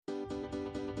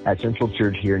At Central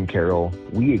Church here in Carroll,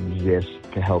 we exist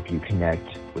to help you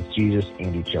connect with Jesus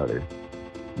and each other.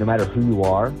 No matter who you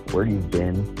are, where you've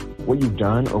been, what you've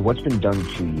done, or what's been done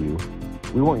to you,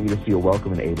 we want you to feel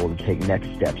welcome and able to take next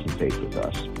steps in faith with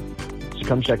us. So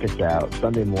come check us out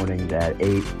Sunday mornings at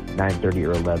 8, 9:30,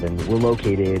 or 11. We're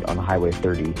located on Highway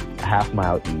 30, a half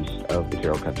mile east of the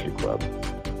Carroll Country Club.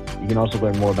 You can also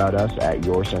learn more about us at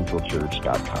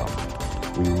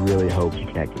yourcentralchurch.com. We really hope to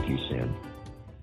connect with you soon.